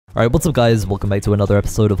Alright, what's up guys, welcome back to another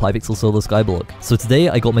episode of Hypixel Skyblock. So today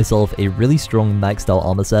I got myself a really strong maxed out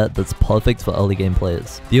armor set that's perfect for early game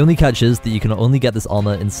players. The only catch is that you can only get this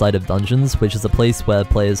armor inside of dungeons, which is a place where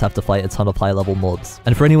players have to fight a ton of high level mobs.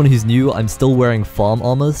 And for anyone who's new, I'm still wearing farm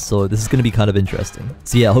armor, so this is going to be kind of interesting.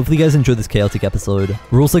 So yeah, hopefully you guys enjoyed this chaotic episode.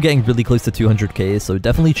 We're also getting really close to 200k, so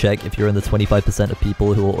definitely check if you're in the 25% of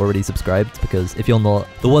people who are already subscribed, because if you're not,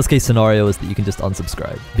 the worst case scenario is that you can just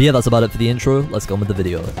unsubscribe. But yeah, that's about it for the intro, let's go on with the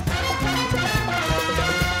video.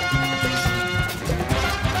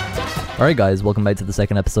 Alright guys, welcome back to the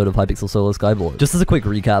second episode of Hypixel Skyblock. Just as a quick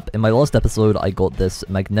recap, in my last episode I got this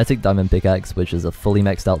magnetic diamond pickaxe, which is a fully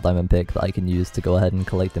maxed out diamond pick that I can use to go ahead and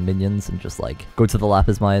collect the minions and just like go to the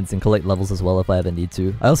lapis mines and collect levels as well if I ever need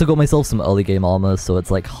to. I also got myself some early game armor, so it's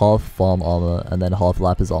like half farm armor and then half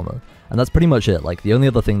lapis armor. And that's pretty much it. Like, the only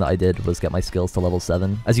other thing that I did was get my skills to level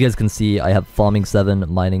 7. As you guys can see, I have farming 7,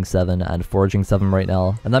 mining 7, and foraging 7 right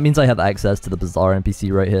now. And that means I have access to the bazaar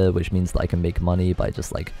NPC right here, which means that I can make money by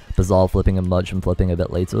just like bazaar flipping and merch and flipping a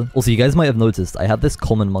bit later. Also, you guys might have noticed I have this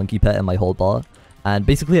common monkey pet in my hotbar. And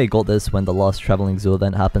basically I got this when the last Traveling Zoo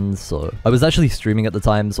event happened, so I was actually streaming at the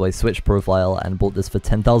time, so I switched profile and bought this for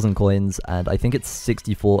 10,000 coins, and I think it's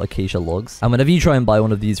 64 acacia logs. And whenever you try and buy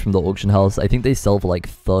one of these from the auction house, I think they sell for like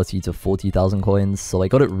 30 to 40,000 coins, so I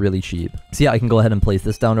got it really cheap. So yeah, I can go ahead and place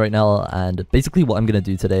this down right now, and basically what I'm gonna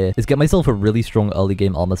do today is get myself a really strong early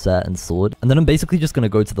game armor set and sword, and then I'm basically just gonna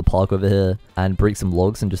go to the park over here and break some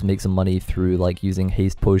logs and just make some money through like using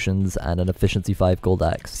haste potions and an efficiency 5 gold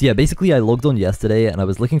axe. So yeah, basically I logged on yesterday and I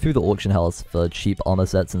was looking through the auction house for cheap armor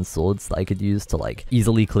sets and swords that I could use to like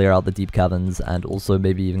easily clear out the deep caverns and also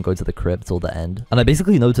maybe even go to the crypt or the end. And I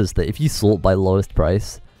basically noticed that if you sort by lowest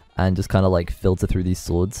price and just kind of like filter through these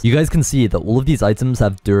swords, you guys can see that all of these items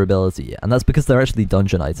have durability, and that's because they're actually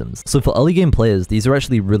dungeon items. So for early game players, these are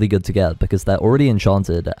actually really good to get because they're already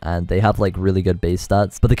enchanted and they have like really good base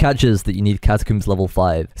stats, but the catch is that you need catacombs level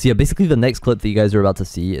 5. So yeah, basically the next clip that you guys are about to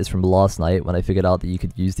see is from last night when I figured out that you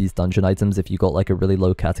could use these dungeon items if you got like a really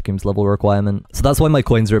low catacombs level requirement. So that's why my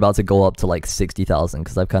coins are about to go up to like 60,000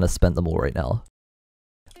 because I've kind of spent them all right now.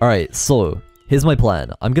 Alright, so here's my plan.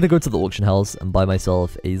 I'm gonna go to the auction house and buy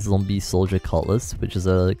myself a zombie soldier cutlass, which is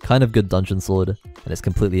a kind of good dungeon sword, and it's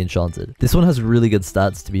completely enchanted. This one has really good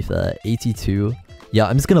stats, to be fair. 82. Yeah,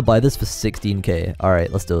 I'm just gonna buy this for 16k.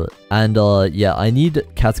 Alright, let's do it. And yeah, I need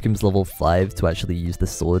catacombs level 5 to actually use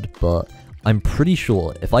this sword, but I'm pretty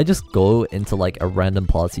sure if I just go into like a random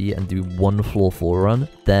party and do one floor 4 run,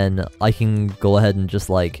 then I can go ahead and just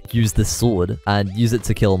like use this sword and use it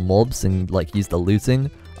to kill mobs and like use the looting.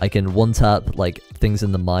 I can one-tap, like, things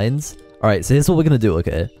in the mines. Alright, so here's what we're gonna do,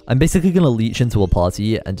 okay? I'm basically gonna leech into a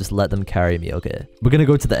party and just let them carry me, okay? We're gonna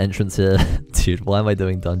go to the entrance here. Dude, why am I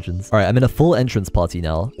doing dungeons? Alright, I'm in a full entrance party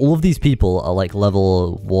now. All of these people are, like,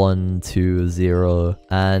 level 1, 2, 0,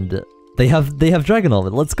 and they have dragon armor.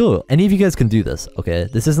 Let's go. Any of you guys can do this, okay?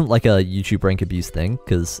 This isn't, like, a YouTube rank abuse thing,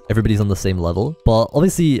 because everybody's on the same level. But,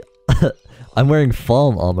 obviously, I'm wearing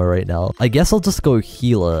farm armor right now. I guess I'll just go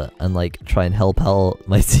healer and like try and help out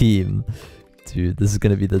my team. Dude, this is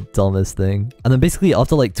gonna be the dumbest thing. And then basically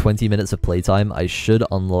after like 20 minutes of playtime, I should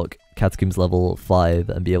unlock catacombs level 5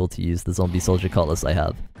 and be able to use the zombie soldier cutlass I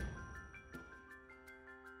have.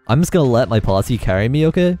 I'm just gonna let my party carry me,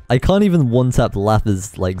 okay? I can't even one-tap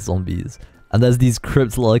lapis like zombies. And there's these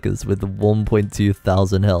crypt lurkers with 1.2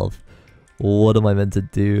 thousand health. What am I meant to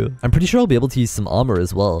do? I'm pretty sure I'll be able to use some armor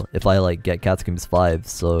as well if I like get Catacombs 5.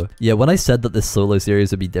 So yeah, when I said that this solo series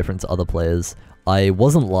would be different to other players, I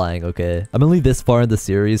wasn't lying, okay? I'm only this far in the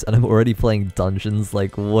series and I'm already playing dungeons.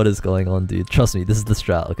 Like, what is going on, dude? Trust me, this is the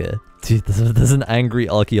strat, okay? Dude, there's an angry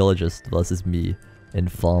archaeologist versus me in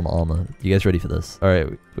farm armor. You guys ready for this? Alright,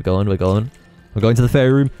 we're going. We're going to the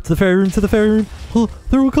fairy room, to the fairy room. Oh,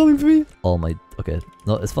 they're all coming for me. Oh my, okay.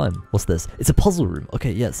 No, it's fine. What's this? It's a puzzle room.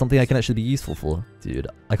 Okay, yeah, something I can actually be useful for. Dude,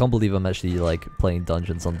 I can't believe I'm actually like playing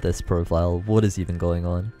dungeons on this profile. What is even going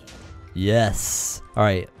on? Yes. All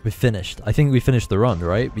right, we finished. I think we finished the run,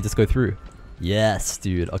 right? We just go through. Yes,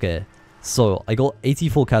 dude. Okay. So I got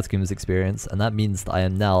 84 catacombs experience, and that means that I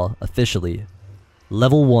am now officially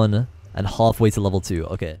level 1 and halfway to level 2.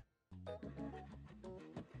 Okay.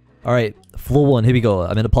 Alright, floor 1, here we go.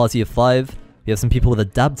 I'm in a party of 5. We have some people with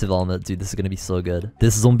adaptive armor. Dude, this is gonna be so good.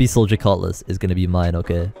 This zombie soldier cutlass is gonna be mine,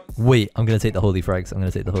 okay? Wait, I'm gonna take the holy frags.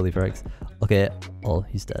 Okay. Oh,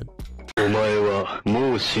 he's dead.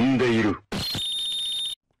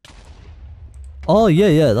 Oh,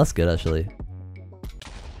 yeah, that's good, actually.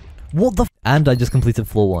 What the f— And I just completed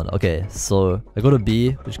floor 1. Okay, so I got a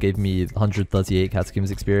B, which gave me 138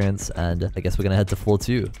 catacombs experience, and I guess we're gonna head to floor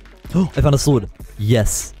 2. Oh, I found a sword.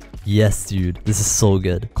 Yes. Yes, dude. This is so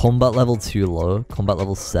good. Combat level 2 low. Combat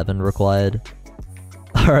level 7 required.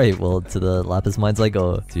 Alright, well, to the Lapis Mines I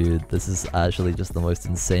go. Dude, this is actually just the most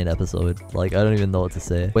insane episode. Like, I don't even know what to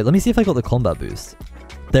say. Wait, let me see if I got the combat boost.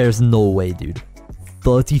 There's no way, dude.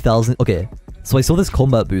 30,000. Okay. So I saw this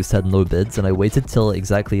combat boost had no bids, and I waited till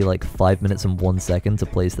exactly like 5 minutes and 1 second to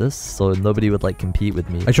place this, so nobody would like compete with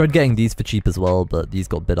me. I tried getting these for cheap as well, but these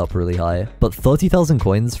got bid up really high. But 30,000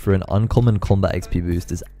 coins for an uncommon combat XP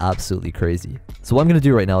boost is absolutely crazy. So what I'm going to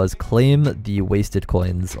do right now is claim the wasted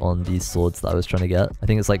coins on these swords that I was trying to get. I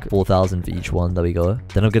think it's like 4,000 for each one. There we go.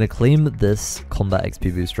 Then I'm going to claim this combat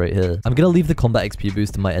XP boost right here. I'm going to leave the combat XP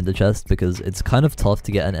boost in my ender chest because it's kind of tough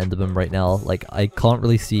to get an enderman right now. Like, I can't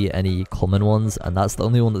really see any common ones, and that's the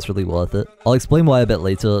only one that's really worth it. I'll explain why a bit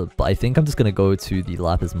later, but I think I'm just going to go to the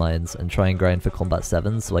Lapis Mines and try and grind for combat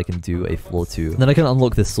 7 so I can do a floor 2. And then I can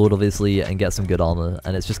unlock this sword obviously and get some good armor,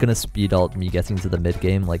 and it's just going to speed up me getting to the mid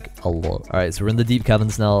game like a lot. Alright, so we're in the deep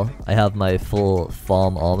caverns now. I have my full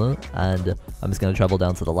farm armor, and I'm just going to travel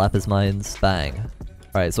down to the Lapis Mines. Bang.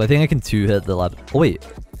 Alright, so I think I can 2-hit the lap. Oh wait.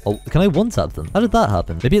 Oh, can I one-tap them? How did that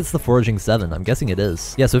happen? Maybe it's the Foraging 7. I'm guessing it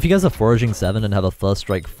is. Yeah, so if you guys are Foraging 7 and have a first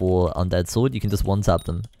strike 4 undead sword, you can just one-tap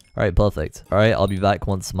them. Alright, perfect. Alright, I'll be back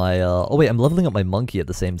once my, oh wait, I'm leveling up my monkey at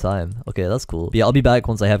the same time. Okay, that's cool. But yeah, I'll be back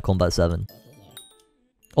once I have combat 7.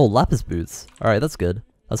 Oh, Lapis boots. Alright, that's good.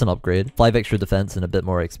 That's an upgrade. 5 extra defense and a bit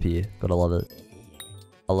more XP. Gotta love it.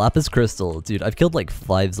 A Lapis Crystal. Dude, I've killed like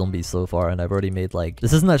 5 zombies so far, and I've already made like...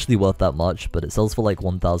 This isn't actually worth that much, but it sells for like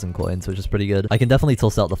 1,000 coins, which is pretty good. I can definitely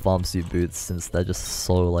toss out the farm suit boots since they're just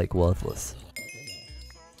so like worthless.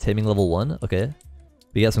 Taming level 1? Okay.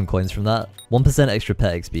 We get some coins from that. 1% extra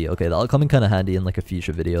pet XP. Okay, that'll come in kind of handy in like a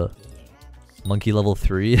future video. Monkey level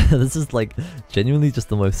 3. This is like genuinely just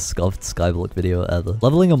the most scuffed Skyblock video ever.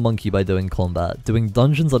 Leveling a monkey by doing combat. Doing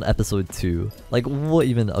dungeons on episode 2. Like what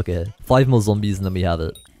even? Okay. 5 more zombies and then we have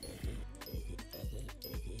it.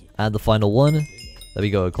 And the final one. There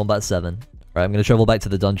we go. Combat 7. Alright, I'm gonna travel back to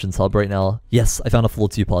the dungeons hub right now. Yes, I found a floor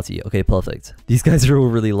 2 party. Okay, perfect. These guys are all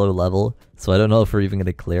really low level, so I don't know if we're even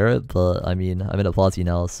gonna clear it, but I mean, I'm in a party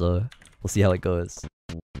now, so we'll see how it goes.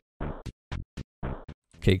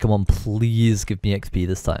 Okay, come on, please give me XP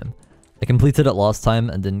this time. I completed it last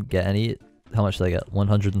time and didn't get any. How much did I get?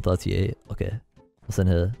 138. Okay. What's in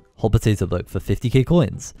here? Whole potato book for 50k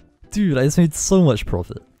coins. Dude, I just made so much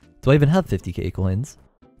profit. Do I even have 50k coins?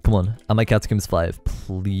 Come on. And my Catacombs 5.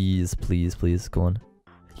 Please, please, please. Come on.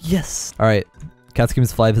 Yes! Alright.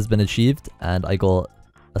 Catacombs 5 has been achieved, and I got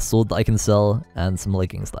a sword that I can sell and some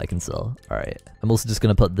leggings that I can sell. Alright. I'm also just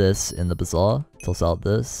gonna put this in the bazaar. Toss out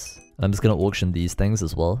this. I'm just gonna auction these things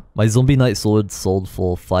as well. My Zombie Knight sword sold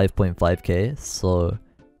for 5.5k, so,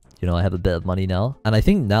 you know, I have a bit of money now. And I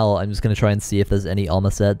think now I'm just gonna try and see if there's any armor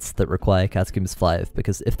sets that require Catacombs 5,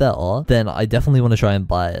 because if there are, then I definitely want to try and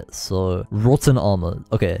buy it. So, Rotten Armor.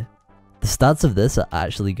 Okay, the stats of this are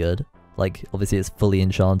actually good. Like, obviously it's fully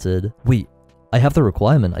enchanted. Wait, I have the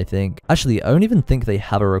requirement, I think. Actually, I don't even think they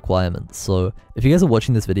have a requirement. So, if you guys are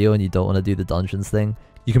watching this video and you don't want to do the dungeons thing,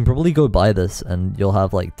 you can probably go buy this and you'll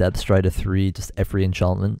have like Depth Strider 3, just every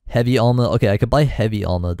enchantment. Heavy armor. Okay, I could buy heavy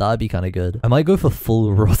armor. That'd be kind of good. I might go for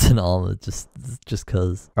full rotten armor just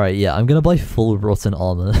cause. Alright, yeah, I'm gonna buy full rotten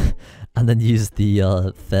armor and then use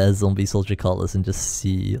the fair zombie soldier cutlass and just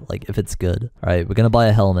see like if it's good. Alright, we're gonna buy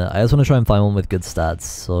a helmet. I just want to try and find one with good stats.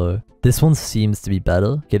 So this one seems to be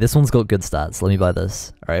better. Okay, this one's got good stats. Let me buy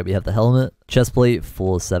this. Alright, we have the helmet. Chestplate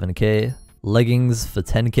for 7k. Leggings for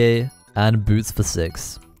 10k. And boots for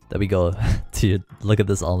 6. There we go. Dude, look at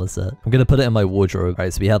this armor set. I'm gonna put it in my wardrobe.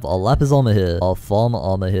 Alright, so we have our lapis armor here, our farm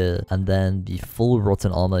armor here, and then the full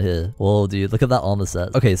rotten armor here. Whoa, dude, look at that armor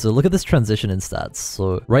set. Okay, so look at this transition in stats.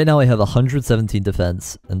 So right now I have 117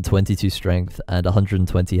 defense and 22 strength and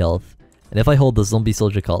 120 health. And if I hold the zombie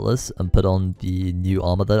soldier cutlass and put on the new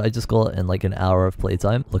armor that I just got in like an hour of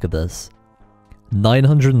playtime, look at this.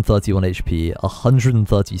 931 HP,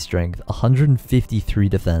 130 strength, 153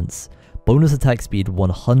 defense. Bonus attack speed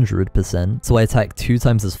 100%, so I attack 2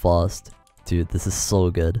 times as fast. Dude, this is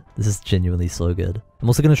so good. This is genuinely so good. I'm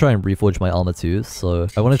also going to try and reforge my armor too, so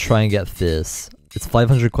I want to try and get Fierce. It's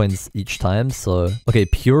 500 coins each time, so... Okay,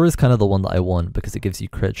 Pure is kind of the one that I want because it gives you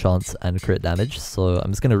crit chance and crit damage, so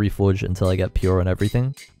I'm just going to reforge until I get Pure and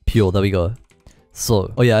everything. Pure, there we go.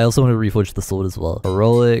 So, oh yeah, I also want to reforge the sword as well.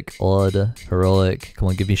 Heroic, odd, heroic. Come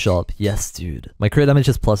on, give me sharp. Yes, dude. My crit damage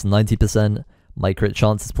is plus 90%. My crit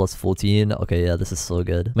chance is plus 14. Okay, yeah, this is so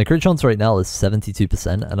good. My crit chance right now is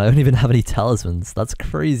 72%, and I don't even have any talismans. That's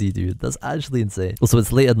crazy, dude. That's actually insane. Also,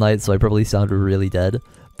 it's late at night, so I probably sound really dead.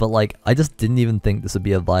 But like, I just didn't even think this would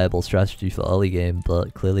be a viable strategy for early game,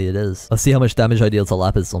 but clearly it is. Let's see how much damage I deal to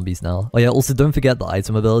Lapis zombies now. Oh yeah, also don't forget the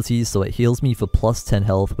item ability, so it heals me for plus 10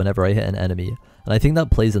 health whenever I hit an enemy. And I think that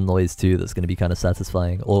plays a noise too that's going to be kind of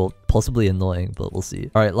satisfying, or possibly annoying, but we'll see.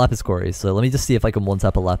 Alright, Lapis Quarry, so let me just see if I can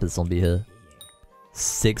one-tap a Lapis zombie here.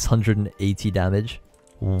 680 damage?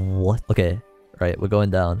 What? Okay, right, we're going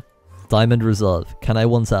down. Diamond Reserve. Can I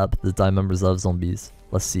one-tap the Diamond Reserve zombies?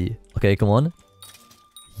 Let's see. Okay, come on.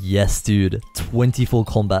 Yes, dude. 24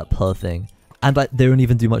 combat per thing. And they don't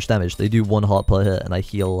even do much damage. They do 1 heart per hit, and I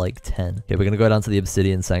heal like 10. Okay, we're gonna go down to the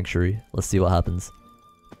Obsidian Sanctuary. Let's see what happens.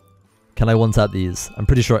 Can I one-tap these? I'm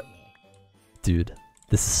pretty sure... Dude,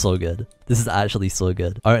 this is so good. This is actually so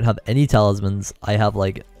good. I don't have any talismans. I have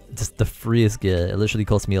like just the freest gear. It literally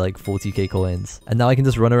cost me like 40k coins. And now I can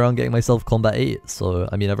just run around getting myself combat 8. So,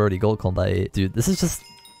 I mean, I've already got combat 8. Dude, this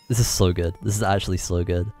is so good. This is actually so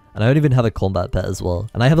good. And I don't even have a combat pet as well.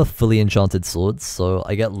 And I have a fully enchanted sword, so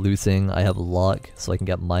I get looting, I have luck, so I can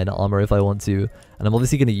get minor armor if I want to. And I'm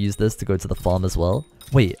obviously going to use this to go to the farm as well.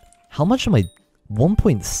 Wait, how much am I...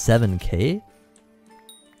 1.7k?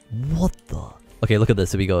 What the... Okay, look at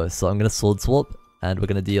this, here we go. So I'm going to sword swap, and we're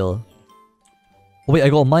going to deal... Oh wait, I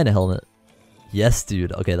got a minor helmet. Yes,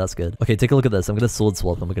 dude. Okay, that's good. Okay, take a look at this. I'm going to sword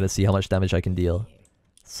swap, and we're going to see how much damage I can deal.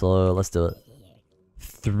 So, let's do it.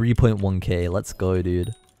 3.1k, let's go,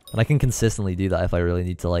 dude. And I can consistently do that if I really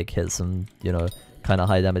need to like hit some, you know, kind of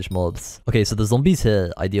high damage mobs. Okay, so the zombies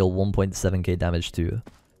here, I deal 1.7k damage to.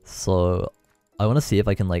 So I want to see if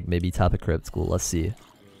I can like maybe tap a crypt school. Let's see.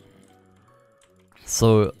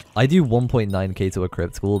 So I do 1.9k to a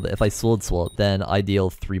crypt school, but if I sword swap, then I deal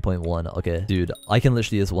 3.1. Okay, dude, I can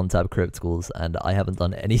literally just one-tap crypt schools, and I haven't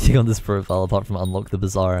done anything on this profile apart from unlock the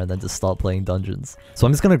bazaar and then just start playing dungeons. So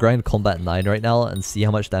I'm just gonna grind combat 9 right now and see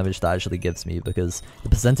how much damage that actually gives me, because the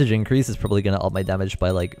percentage increase is probably gonna up my damage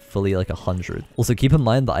by like fully like 100. Also keep in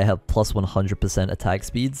mind that I have plus 100% attack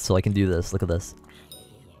speed, so I can do this. Look at this.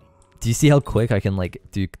 Do you see how quick I can like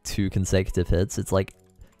do 2 consecutive hits?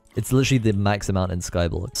 It's literally the max amount in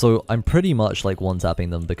Skyblock. So I'm pretty much like one-tapping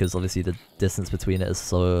them because obviously the distance between it is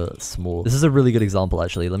so small. This is a really good example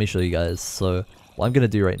actually. Let me show you guys. So what I'm going to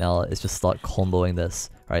do right now is just start comboing this.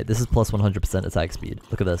 Alright, this is plus 100% attack speed.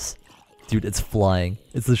 Look at this. Dude, it's flying.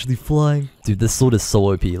 It's literally flying. Dude, this sword is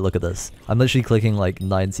so OP. Look at this. I'm literally clicking like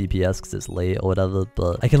 9 CPS because it's late or whatever,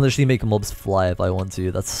 but I can literally make mobs fly if I want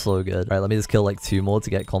to. That's so good. Alright, let me just kill like 2 more to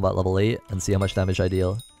get combat level 8 and see how much damage I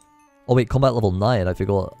deal. Oh wait, combat level 9, I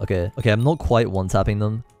forgot. Okay, I'm not quite one-tapping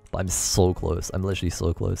them, but I'm so close. I'm literally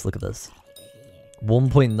so close. Look at this.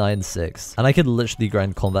 1.96. And I could literally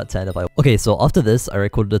grind combat 10 if I... Okay, so after this, I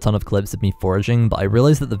recorded a ton of clips of me foraging, but I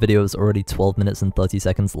realized that the video is already 12 minutes and 30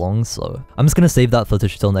 seconds long, so I'm just gonna save that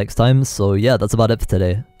footage till next time. So yeah, that's about it for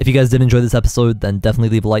today. If you guys did enjoy this episode, then definitely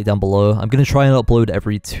leave a like down below. I'm gonna try and upload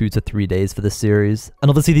every 2 to 3 days for this series. And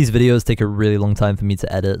obviously these videos take a really long time for me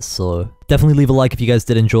to edit, so definitely leave a like if you guys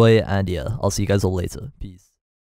did enjoy, and yeah, I'll see you guys all later. Peace.